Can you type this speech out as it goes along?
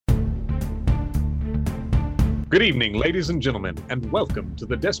Good evening, ladies and gentlemen, and welcome to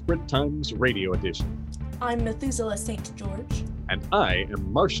the Desperate Times Radio Edition. I'm Methuselah St. George. And I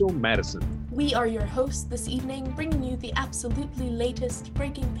am Marshall Madison. We are your hosts this evening, bringing you the absolutely latest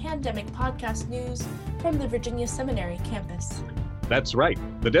breaking pandemic podcast news from the Virginia Seminary campus. That's right.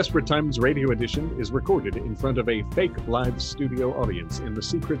 The Desperate Times Radio Edition is recorded in front of a fake live studio audience in the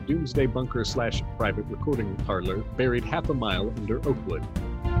secret doomsday bunker / private recording parlor buried half a mile under Oakwood.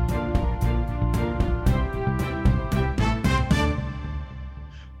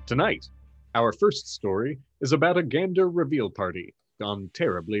 Tonight, our first story is about a Gander reveal party gone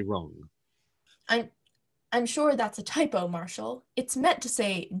terribly wrong. I'm sure that's a typo, Marshall. It's meant to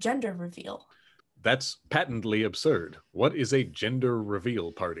say gender reveal. That's patently absurd. What is a gender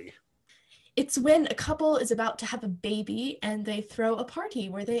reveal party? It's when a couple is about to have a baby and they throw a party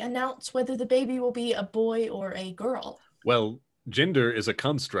where they announce whether the baby will be a boy or a girl. Well, gender is a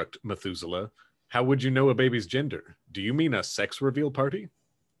construct, Methuselah. How would you know a baby's gender? Do you mean a sex reveal party?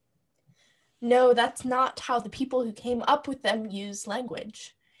 No, that's not how the people who came up with them use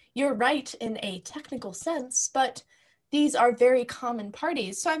language. You're right in a technical sense, but these are very common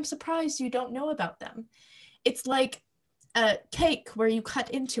parties, so I'm surprised you don't know about them. It's like a cake where you cut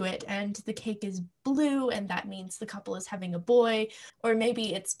into it and the cake is blue and that means the couple is having a boy, or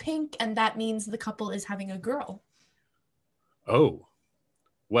maybe it's pink and that means the couple is having a girl. Oh,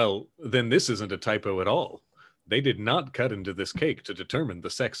 well, then this isn't a typo at all. They did not cut into this cake to determine the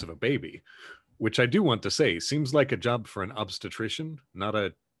sex of a baby, which I do want to say seems like a job for an obstetrician, not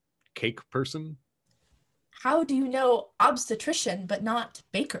a cake person. How do you know obstetrician but not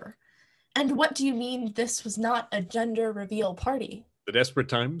baker? And what do you mean this was not a gender reveal party? The Desperate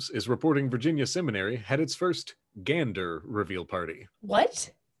Times is reporting Virginia Seminary had its first Gander reveal party.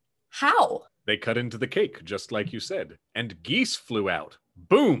 What? How? They cut into the cake, just like you said, and geese flew out.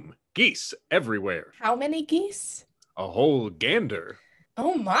 Boom! Geese everywhere. How many geese? A whole gander.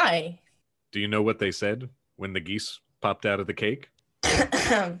 Oh my. Do you know what they said when the geese popped out of the cake?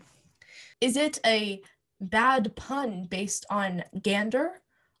 Is it a bad pun based on gander,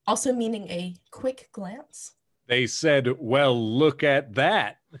 also meaning a quick glance? They said, well, look at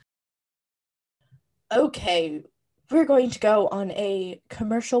that. Okay, we're going to go on a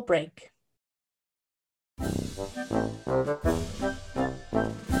commercial break.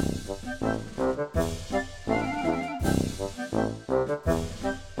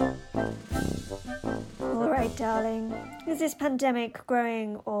 All right, darling. Is this pandemic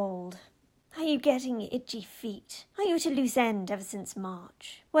growing old? Are you getting itchy feet? Are you at a loose end ever since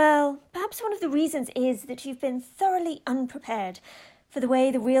March? Well, perhaps one of the reasons is that you've been thoroughly unprepared for the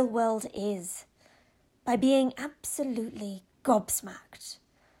way the real world is, by being absolutely gobsmacked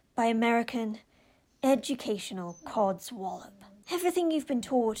by American educational codswallop. Everything you've been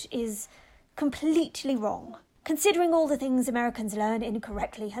taught is completely wrong. Considering all the things Americans learn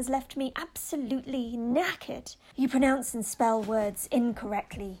incorrectly has left me absolutely knackered. You pronounce and spell words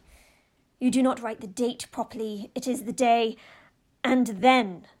incorrectly. You do not write the date properly. It is the day and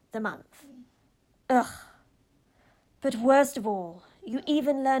then the month. Ugh. But worst of all, you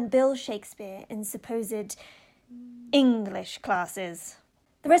even learn Bill Shakespeare in supposed English classes.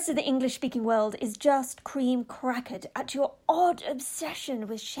 The rest of the English-speaking world is just cream-crackered at your odd obsession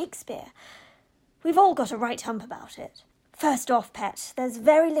with Shakespeare. We've all got a right hump about it. First off, pet, there's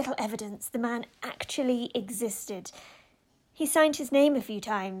very little evidence the man actually existed. He signed his name a few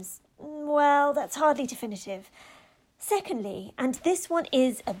times. Well, that's hardly definitive. Secondly, and this one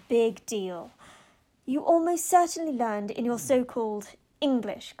is a big deal, you almost certainly learned in your so-called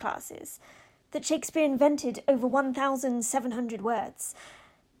English classes that Shakespeare invented over 1,700 words.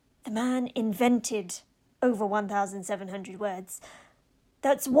 The man invented over 1,700 words.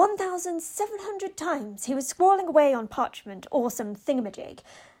 That's 1,700 times he was scrawling away on parchment or some thingamajig,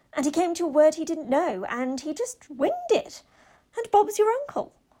 and he came to a word he didn't know, and he just winged it. And Bob's your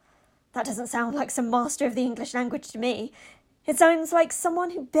uncle. That doesn't sound like some master of the English language to me. It sounds like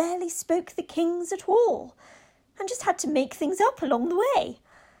someone who barely spoke the King's at all, and just had to make things up along the way.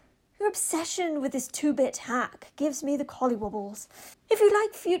 Your obsession with this two-bit hack gives me the collywobbles. If you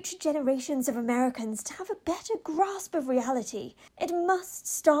like future generations of Americans to have a better grasp of reality, it must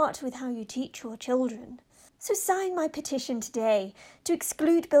start with how you teach your children. So sign my petition today to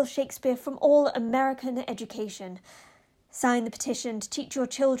exclude Bill Shakespeare from all American education. Sign the petition to teach your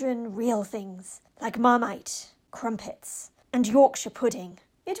children real things, like Marmite, crumpets, and Yorkshire pudding.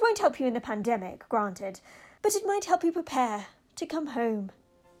 It won't help you in the pandemic, granted, but it might help you prepare to come home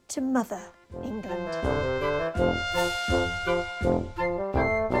to Mother England.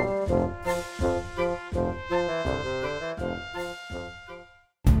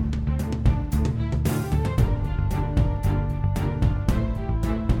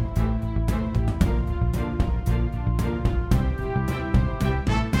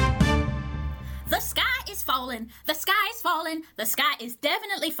 listen, the sky is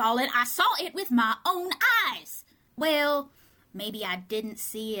definitely falling. I saw it with my own eyes. Well, maybe I didn't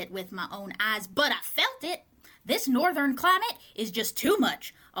see it with my own eyes, but I felt it. This northern climate is just too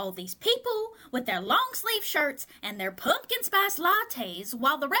much. All these people with their long-sleeve shirts and their pumpkin spice lattes,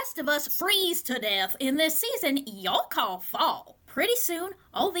 while the rest of us freeze to death in this season y'all call fall. Pretty soon,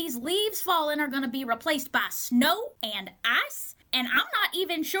 all these leaves falling are going to be replaced by snow and ice, and I'm not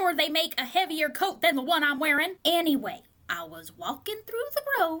even sure they make a heavier coat than the one I'm wearing. Anyway, I was walking through the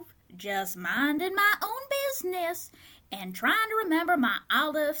grove, just minding my own business, and trying to remember my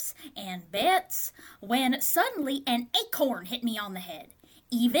olives and bets, when suddenly an acorn hit me on the head.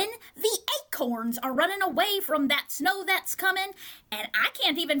 Even the acorns are running away from that snow that's coming, and I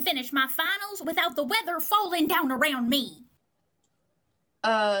can't even finish my finals without the weather falling down around me.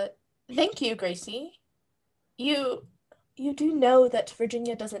 Thank you, Gracie. You do know that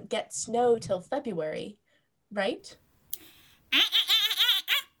Virginia doesn't get snow till February, right? I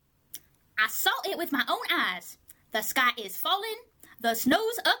saw it with my own eyes. The sky is falling, the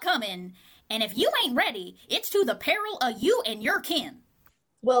snow's a-comin', and if you ain't ready, it's to the peril of you and your kin.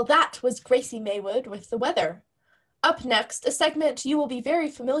 Well, that was Gracie Maywood with the weather. Up next, a segment you will be very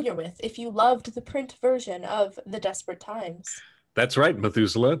familiar with if you loved the print version of The Desperate Times. That's right,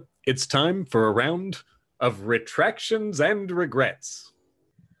 Methuselah. It's time for a round of retractions and regrets.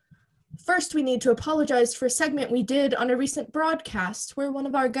 First, we need to apologize for a segment we did on a recent broadcast where one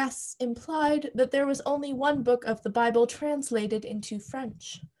of our guests implied that there was only one book of the Bible translated into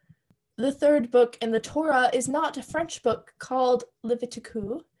French. The third book in the Torah is not a French book called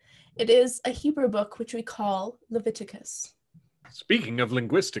Leviticus. It is a Hebrew book which we call Leviticus. Speaking of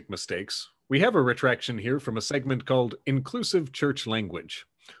linguistic mistakes, we have a retraction here from a segment called Inclusive Church Language.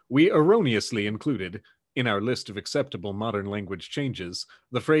 We erroneously included, in our list of acceptable modern language changes,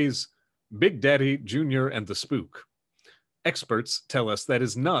 the phrase Big Daddy, Junior, and the Spook. Experts tell us that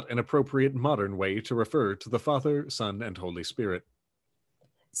is not an appropriate modern way to refer to the Father, Son, and Holy Spirit.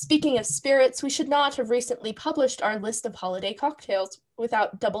 Speaking of spirits, we should not have recently published our list of holiday cocktails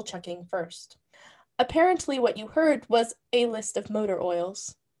without double-checking first. Apparently what you heard was a list of motor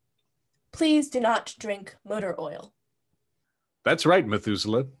oils. Please do not drink motor oil. That's right,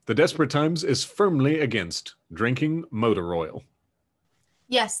 Methuselah. The Desperate Times is firmly against drinking motor oil.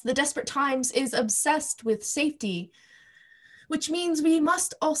 Yes, the Desperate Times is obsessed with safety, which means we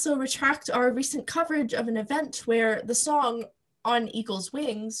must also retract our recent coverage of an event where the song On Eagle's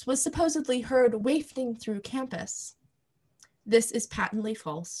Wings was supposedly heard wafting through campus. This is patently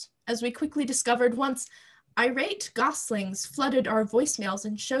false, as we quickly discovered once irate goslings flooded our voicemails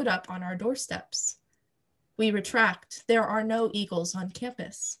and showed up on our doorsteps. We retract, there are no eagles on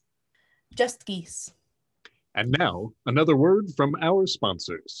campus. Just geese. And now, another word from our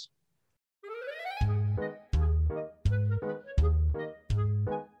sponsors.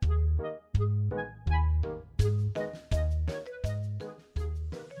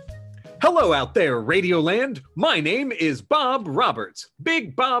 Hello out there, Radioland. My name is Bob Roberts,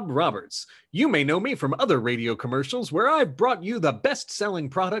 Big Bob Roberts. You may know me from other radio commercials where I've brought you the best-selling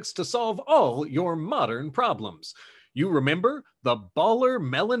products to solve all your modern problems. You remember the Baller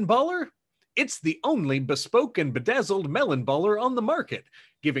Melon Baller? It's the only bespoke and bedazzled melon baller on the market,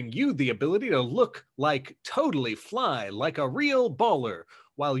 giving you the ability to look like totally fly like a real baller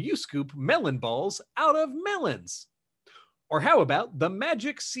while you scoop melon balls out of melons. Or how about the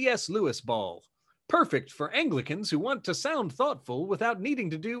Magic C.S. Lewis Ball? Perfect for Anglicans who want to sound thoughtful without needing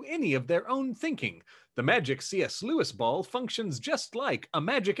to do any of their own thinking. The Magic C.S. Lewis Ball functions just like a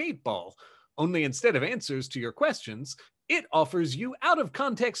Magic 8 Ball, only instead of answers to your questions, it offers you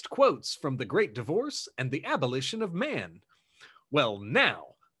out-of-context quotes from The Great Divorce and the Abolition of Man. Well, now,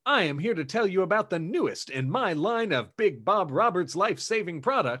 I am here to tell you about the newest in my line of Big Bob Roberts life-saving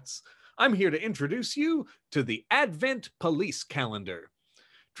products. I'm here to introduce you to the Advent Police Calendar.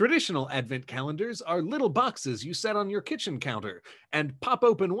 Traditional Advent calendars are little boxes you set on your kitchen counter and pop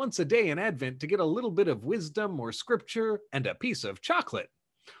open once a day in Advent to get a little bit of wisdom or scripture and a piece of chocolate.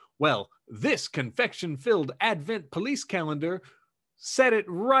 Well, this confection-filled Advent Police Calendar, set it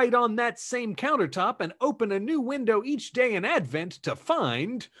right on that same countertop and open a new window each day in Advent to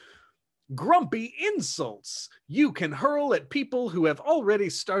find grumpy insults you can hurl at people who have already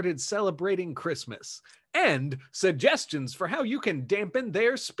started celebrating Christmas, and suggestions for how you can dampen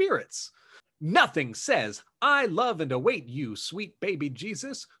their spirits. Nothing says, "I love and await you, sweet baby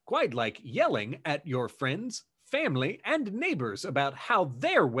Jesus," quite like yelling at your friends, family, and neighbors about how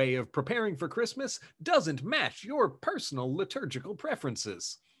their way of preparing for Christmas doesn't match your personal liturgical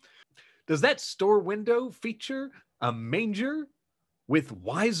preferences. Does that store window feature a manger with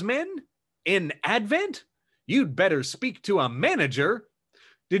wise men in Advent? You'd better speak to a manager.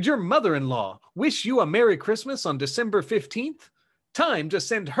 Did your mother-in-law wish you a Merry Christmas on December 15th? Time to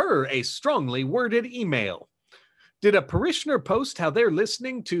send her a strongly worded email. Did a parishioner post how they're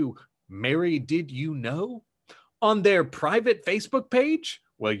listening to Mary Did You Know on their private Facebook page?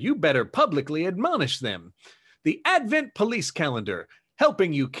 Well, you better publicly admonish them. The Advent Police Calendar,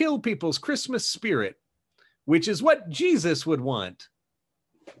 helping you kill people's Christmas spirit, which is what Jesus would want.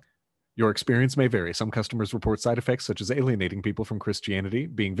 Your experience may vary. Some customers report side effects such as alienating people from Christianity,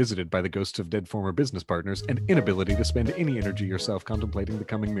 being visited by the ghosts of dead former business partners, and inability to spend any energy yourself contemplating the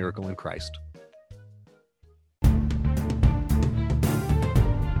coming miracle in Christ.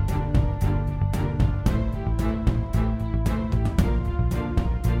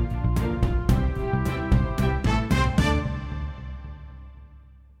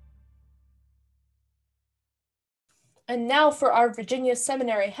 And now for our Virginia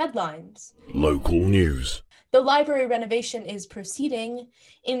Seminary headlines. Local news. The library renovation is proceeding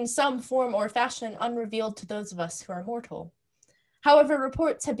in some form or fashion unrevealed to those of us who are mortal. However,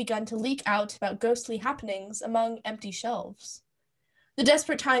 reports have begun to leak out about ghostly happenings among empty shelves. The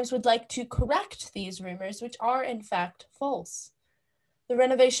Desperate Times would like to correct these rumors, which are in fact false. The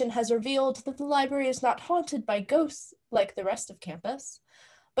renovation has revealed that the library is not haunted by ghosts like the rest of campus,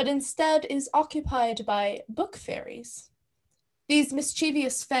 but instead is occupied by book fairies. These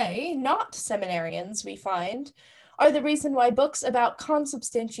mischievous fae, not seminarians, we find, are the reason why books about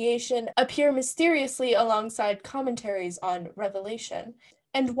consubstantiation appear mysteriously alongside commentaries on Revelation,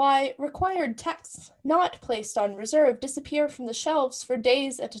 and why required texts not placed on reserve disappear from the shelves for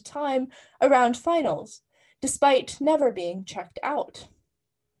days at a time around finals, despite never being checked out.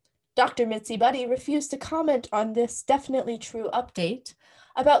 Dr. Mitzi Buddy refused to comment on this definitely true update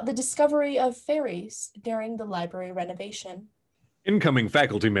about the discovery of fairies during the library renovation. Incoming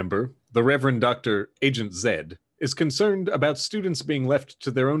faculty member, the Reverend Dr. Agent Zed, is concerned about students being left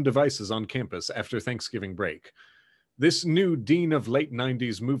to their own devices on campus after Thanksgiving break. This new dean of late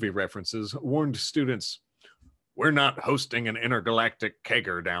 90s movie references warned students, "We're not hosting an intergalactic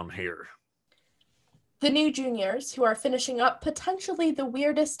kegger down here." The new juniors, who are finishing up potentially the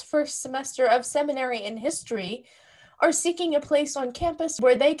weirdest first semester of seminary in history, are seeking a place on campus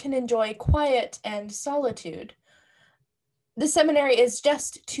where they can enjoy quiet and solitude. The seminary is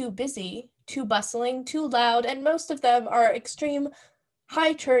just too busy, too bustling, too loud, and most of them are extreme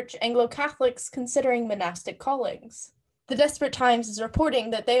high church Anglo-Catholics considering monastic callings. The Desperate Times is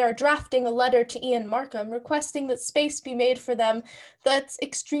reporting that they are drafting a letter to Ian Markham requesting that space be made for them that's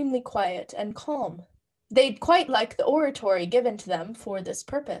extremely quiet and calm. They'd quite like the oratory given to them for this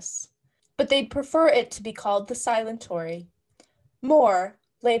purpose, but they'd prefer it to be called the Silentory. More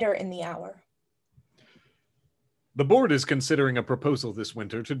later in the hour. The board is considering a proposal this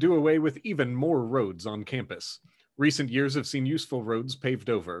winter to do away with even more roads on campus. Recent years have seen useful roads paved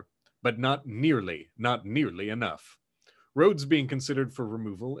over, but not nearly enough. Roads being considered for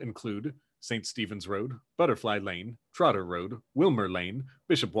removal include St. Stephen's Road, Butterfly Lane, Trotter Road, Wilmer Lane,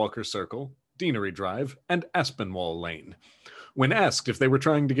 Bishop Walker Circle, Deanery Drive, and Aspinwall Lane. When asked if they were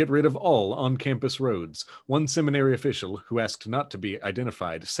trying to get rid of all on-campus roads, one seminary official, who asked not to be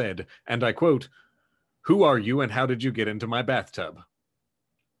identified, said, and I quote, "Who are you and how did you get into my bathtub?"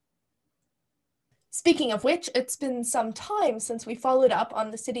 Speaking of which, it's been some time since we followed up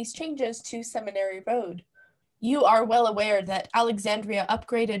on the city's changes to Seminary Road. You are well aware that Alexandria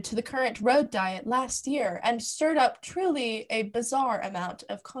upgraded to the current road diet last year and stirred up truly a bizarre amount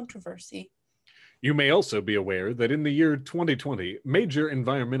of controversy. You may also be aware that in the year 2020, major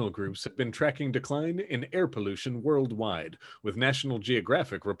environmental groups have been tracking decline in air pollution worldwide, with National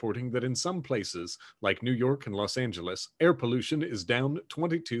Geographic reporting that in some places, like New York and Los Angeles, air pollution is down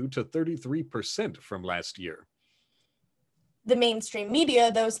 22 to 33% from last year. The mainstream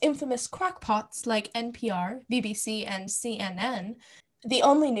media, those infamous crackpots like NPR, BBC, and CNN, the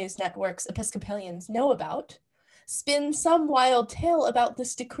only news networks Episcopalians know about, spin some wild tale about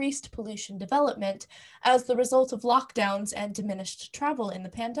this decreased pollution development as the result of lockdowns and diminished travel in the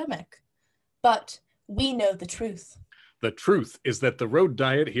pandemic. But we know the truth. The truth is that the road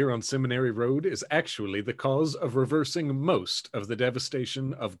diet here on Seminary Road is actually the cause of reversing most of the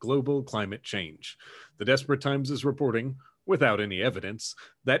devastation of global climate change. The Desperate Times is reporting, without any evidence,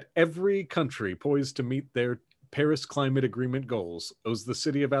 that every country poised to meet their Paris Climate Agreement goals owes the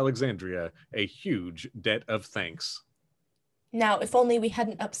city of Alexandria a huge debt of thanks. Now, if only we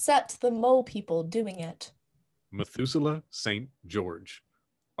hadn't upset the mole people doing it. Methuselah St. George,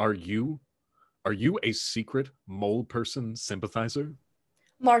 are you a secret mole person sympathizer?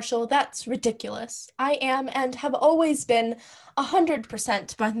 Marshall, that's ridiculous. I am and have always been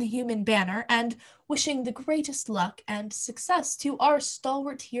 100% behind the human banner and wishing the greatest luck and success to our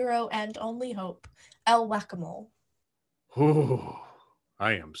stalwart hero and only hope, El Whack-A-Mole. Oh,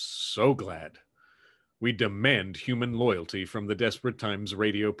 I am so glad. We demand human loyalty from the Desperate Times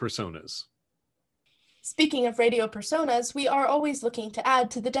radio personas. Speaking of radio personas, we are always looking to add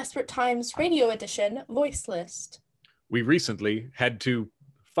to the Desperate Times Radio Edition voice list. We recently had to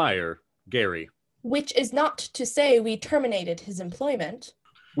fire Gary. Which is not to say we terminated his employment.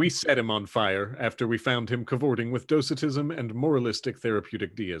 We set him on fire after we found him cavorting with docetism and moralistic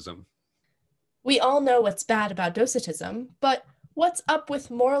therapeutic deism. We all know what's bad about docetism, but what's up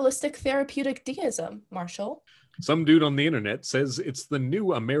with moralistic therapeutic deism, Marshall? Some dude on the internet says it's the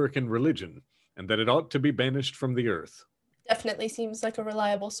new American religion, and that it ought to be banished from the earth. Definitely seems like a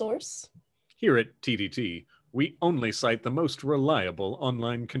reliable source. Here at TDT, we only cite the most reliable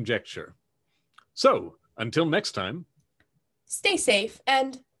online conjecture. So, until next time, stay safe,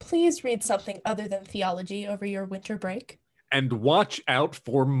 and please read something other than theology over your winter break. And watch out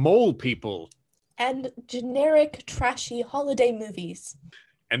for mole people. And generic, trashy holiday movies.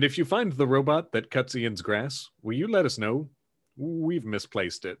 And if you find the robot that cuts Ian's grass, will you let us know? We've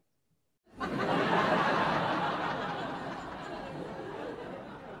misplaced it.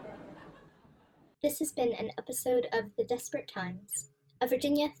 This has been an episode of The Desperate Times, a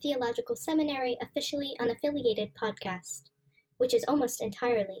Virginia Theological Seminary officially unaffiliated podcast, which is almost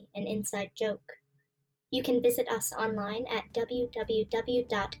entirely an inside joke. You can visit us online at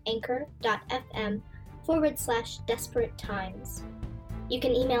www.anchor.fm/Desperate Times. You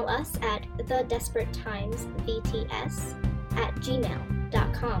can email us at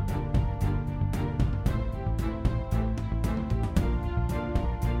thedesperatetimesvts@gmail.com.